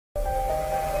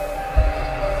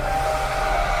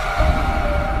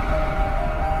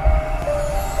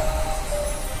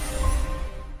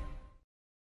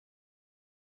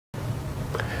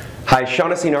Hi,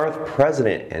 Shaughnessy Narth,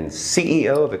 President and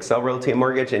CEO of Excel Realty and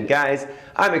Mortgage. And guys,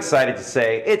 I'm excited to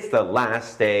say it's the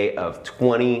last day of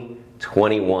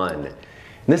 2021. And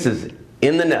this is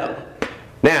in the know.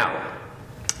 Now,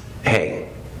 hey,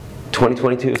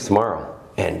 2022 is tomorrow.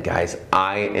 And guys,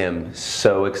 I am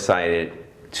so excited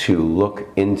to look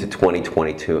into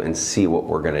 2022 and see what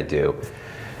we're gonna do.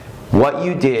 What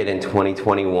you did in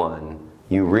 2021,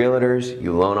 you realtors,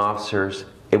 you loan officers,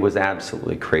 it was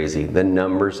absolutely crazy. The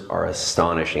numbers are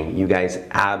astonishing. You guys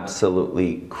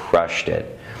absolutely crushed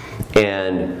it.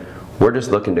 And we're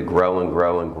just looking to grow and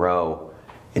grow and grow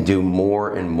and do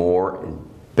more and more and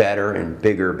better and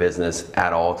bigger business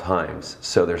at all times.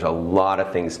 So there's a lot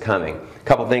of things coming. A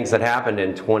couple things that happened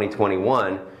in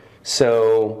 2021.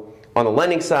 So on the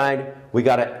lending side, we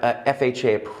got a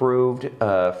FHA approved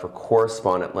for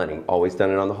correspondent lending. Always done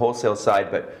it on the wholesale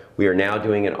side, but we are now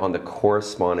doing it on the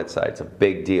correspondent side. It's a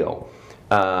big deal.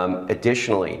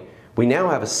 Additionally, we now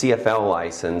have a CFL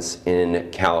license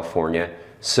in California.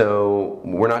 So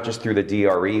we're not just through the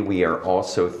DRE, we are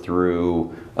also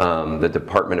through the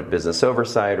Department of Business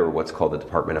Oversight, or what's called the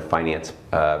Department of Finance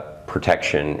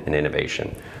Protection and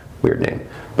Innovation. Weird name.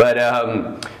 But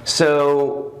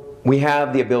so we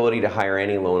have the ability to hire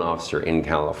any loan officer in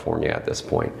California at this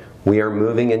point. We are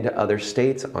moving into other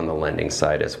states on the lending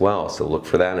side as well, so look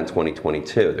for that in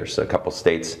 2022. There's a couple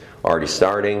states already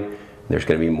starting. There's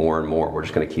going to be more and more. We're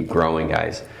just going to keep growing,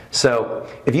 guys. So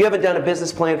if you haven't done a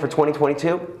business plan for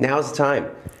 2022, now's the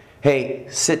time. Hey,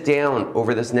 sit down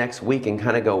over this next week and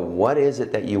kind of go, what is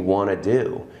it that you want to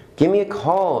do? Give me a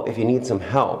call if you need some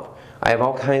help. I have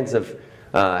all kinds of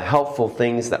helpful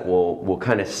things that will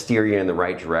kind of steer you in the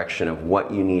right direction of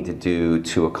what you need to do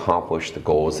to accomplish the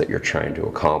goals that you're trying to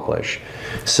accomplish.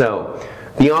 So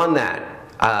beyond that,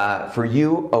 for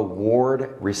you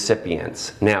award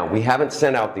recipients, now we haven't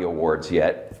sent out the awards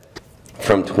yet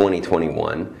from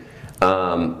 2021,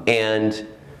 and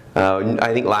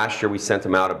I think last year we sent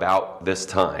them out about this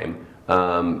time.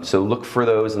 So look for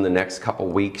those in the next couple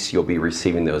weeks. You'll be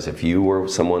receiving those. If you were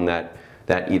someone that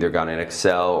either got an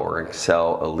Excel or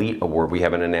Excel Elite Award. We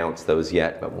haven't announced those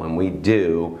yet, but when we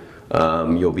do,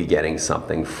 you'll be getting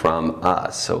something from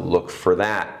us. So look for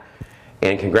that.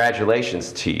 And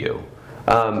congratulations to you.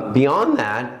 Beyond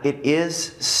that, it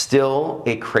is still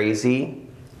a crazy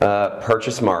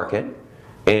purchase market,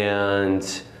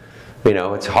 and you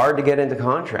know, it's hard to get into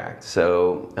contract.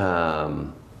 So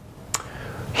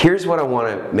here's what I want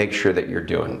to make sure that you're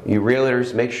doing. You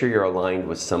realtors, make sure you're aligned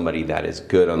with somebody that is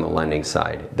good on the lending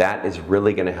side. That is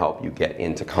really going to help you get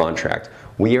into contract.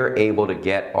 We are able to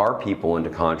get our people into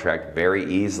contract very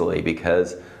easily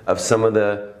because of some of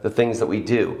the things that we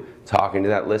do. Talking to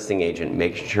that listing agent,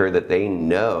 making sure that they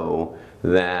know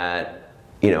that,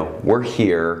 you know, we're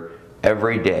here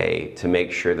every day to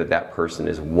make sure that that person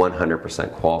is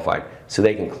 100% qualified so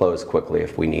they can close quickly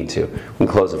if we need to. We can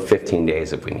close in 15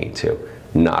 days if we need to.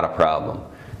 Not a problem.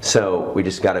 So we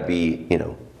just got to be, you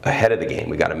know, ahead of the game.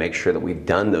 We got to make sure that we've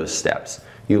done those steps.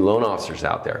 You loan officers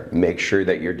out there, make sure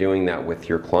that you're doing that with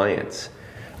your clients.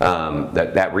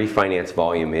 That refinance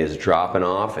volume is dropping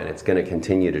off, and it's going to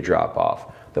continue to drop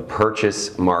off. The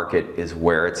purchase market is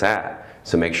where it's at.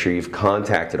 So make sure you've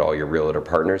contacted all your realtor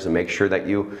partners and make sure that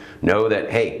you know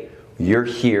that, hey, you're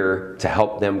here to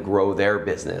help them grow their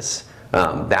business.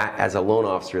 That, as a loan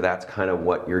officer, that's kind of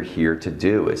what you're here to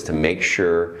do, is to make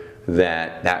sure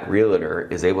that that realtor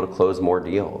is able to close more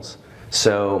deals.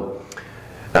 So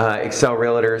Excel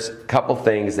Realtors, a couple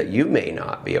things that you may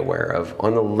not be aware of.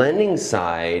 On the lending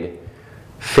side,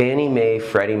 Fannie Mae,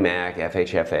 Freddie Mac,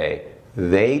 FHFA,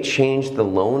 they changed the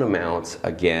loan amounts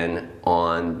again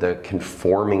on the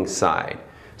conforming side.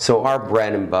 So our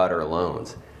bread and butter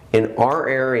loans. In our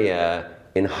area,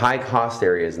 in high cost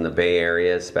areas, in the Bay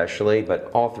Area especially, but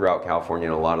all throughout California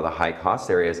and a lot of the high cost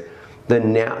areas,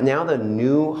 now the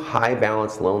new high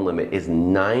balance loan limit is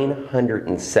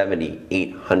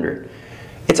 $970,800.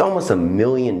 It's almost $1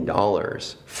 million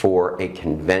for a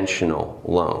conventional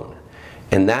loan.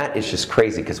 And that is just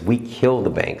crazy because we kill the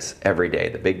banks every day.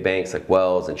 The big banks like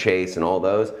Wells and Chase and all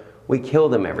those, we kill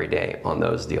them every day on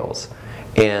those deals.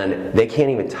 And they can't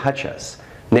even touch us.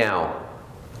 Now,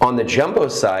 on the jumbo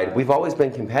side, we've always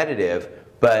been competitive,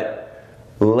 but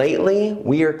lately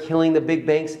we are killing the big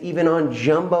banks even on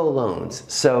jumbo loans.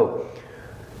 So,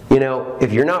 you know,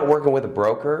 if you're not working with a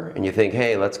broker and you think,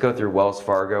 hey, let's go through Wells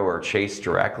Fargo or Chase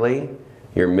directly,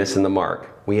 you're missing the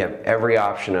mark. We have every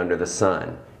option under the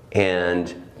sun.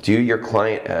 And do your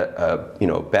client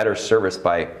a better service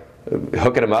by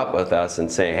hooking them up with us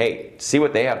and saying, hey, see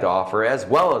what they have to offer as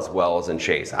well as Wells and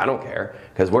Chase. I don't care,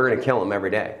 because we're going to kill them every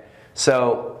day.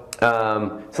 So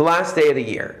it's the last day of the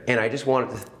year, and I just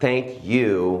wanted to thank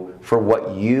you for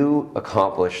what you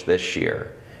accomplished this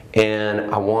year.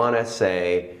 And I want to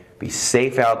say, be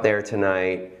safe out there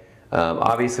tonight.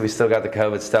 Obviously, we still got the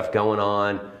COVID stuff going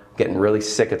on. Getting really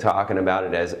sick of talking about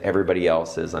it, as everybody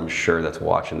else is, I'm sure, that's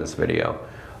watching this video.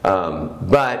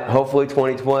 But hopefully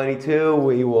 2022,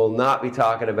 we will not be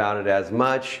talking about it as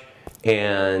much,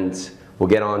 and we'll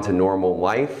get on to normal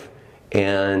life.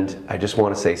 And I just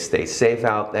want to say, stay safe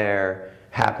out there.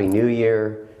 Happy New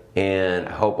Year. And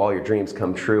I hope all your dreams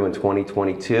come true in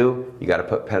 2022. You got to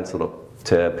put pencil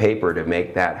to paper to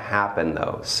make that happen,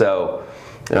 though. So,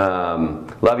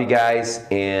 love you guys,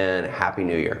 and Happy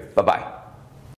New Year. Bye-bye.